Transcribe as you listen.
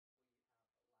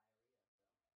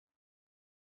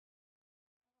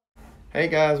Hey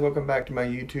guys, welcome back to my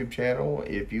YouTube channel.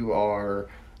 If you are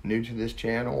new to this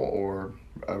channel or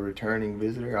a returning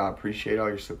visitor, I appreciate all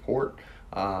your support.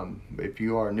 If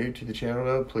you are new to the channel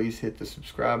though, please hit the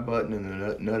subscribe button and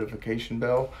the notification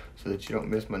bell so that you don't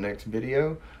miss my next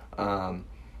video. What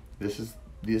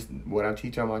I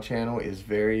teach on my channel is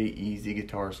very easy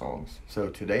guitar songs. So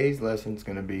today's lesson is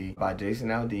going to be by Jason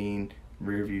Aldean,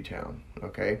 Rearview Town.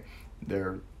 Okay,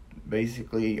 they're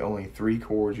basically only 3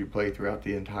 chords you play throughout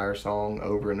the entire song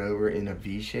over and over in a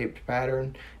V-shaped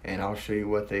pattern, and I'll show you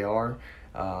what they are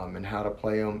and how to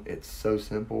play them. It's so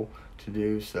simple to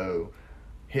do, so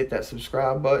hit that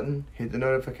subscribe button, hit the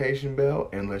notification bell,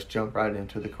 and let's jump right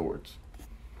into the chords.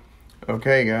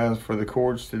 Okay guys, for the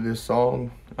chords to this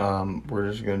song, we're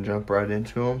just going to jump right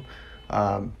into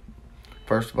them.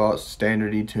 First of all, it's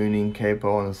standard E tuning,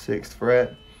 capo on the 6th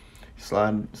fret.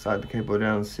 Slide the capo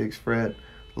down the 6th fret.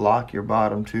 Lock your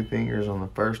bottom 2 fingers on the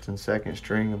 1st and 2nd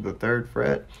string of the 3rd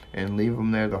fret and leave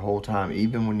them there the whole time,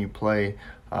 even when you play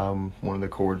one of the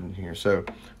chords in here. So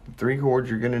the 3 chords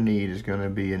you're going to need is going to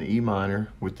be an E minor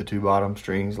with the 2 bottom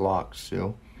strings locked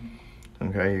still.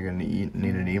 Okay, you're going to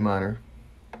need an E minor.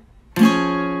 Okay,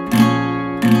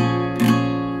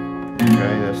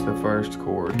 that's the 1st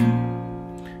chord.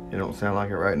 It don't sound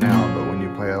like it right now, but when you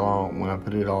play along, when I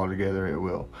put it all together, it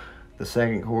will. The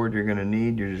 2nd chord you're going to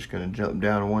need, you're just going to jump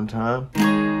down one time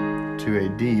to a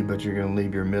D, but you're going to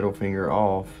leave your middle finger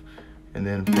off, and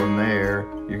then from there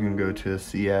you can go to a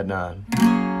C add 9,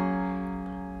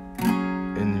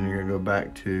 and then you're going to go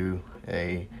back to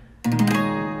a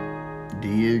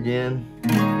D again,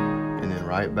 and then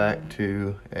right back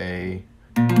to a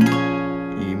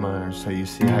E minor. So you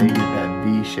see how you get that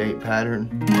V-shaped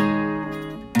pattern?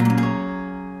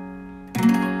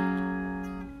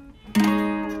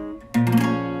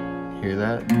 Hear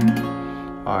that?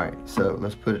 Alright, so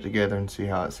let's put it together and see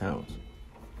how it sounds.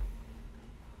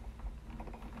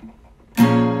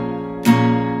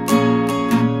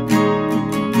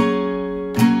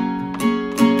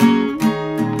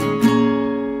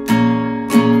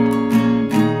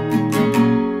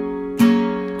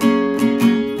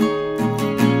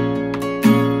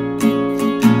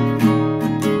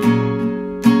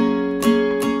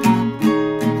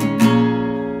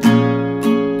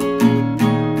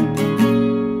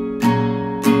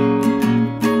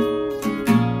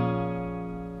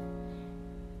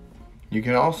 You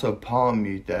can also palm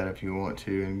mute that if you want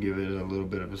to and give it a little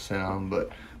bit of a sound, but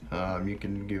you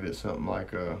can give it something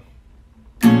like a...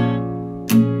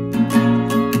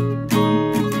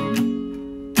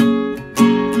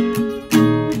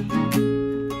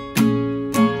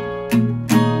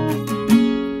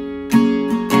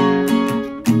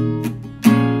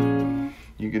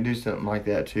 You can do something like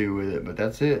that too with it, but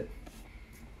that's it.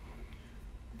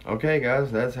 Okay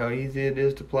guys, that's how easy it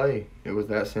is to play. It was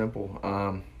that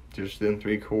simple. Just them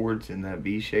 3 chords in that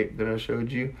V shape that I showed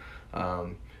you.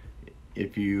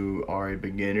 If you are a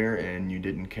beginner and you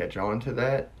didn't catch on to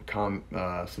that,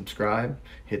 subscribe,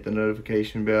 hit the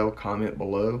notification bell, comment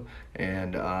below,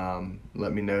 and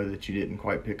let me know that you didn't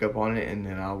quite pick up on it, and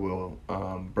then I will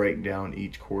break down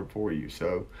each chord for you.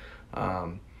 So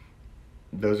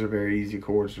those are very easy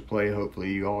chords to play.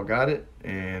 Hopefully you all got it,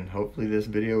 and hopefully this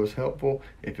video was helpful.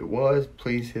 If it was,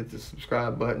 please hit the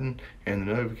subscribe button and the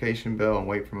notification bell and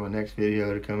wait for my next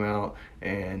video to come out.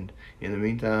 And in the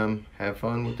meantime, have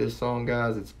fun with this song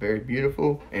guys. It's very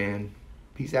beautiful, and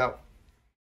peace out.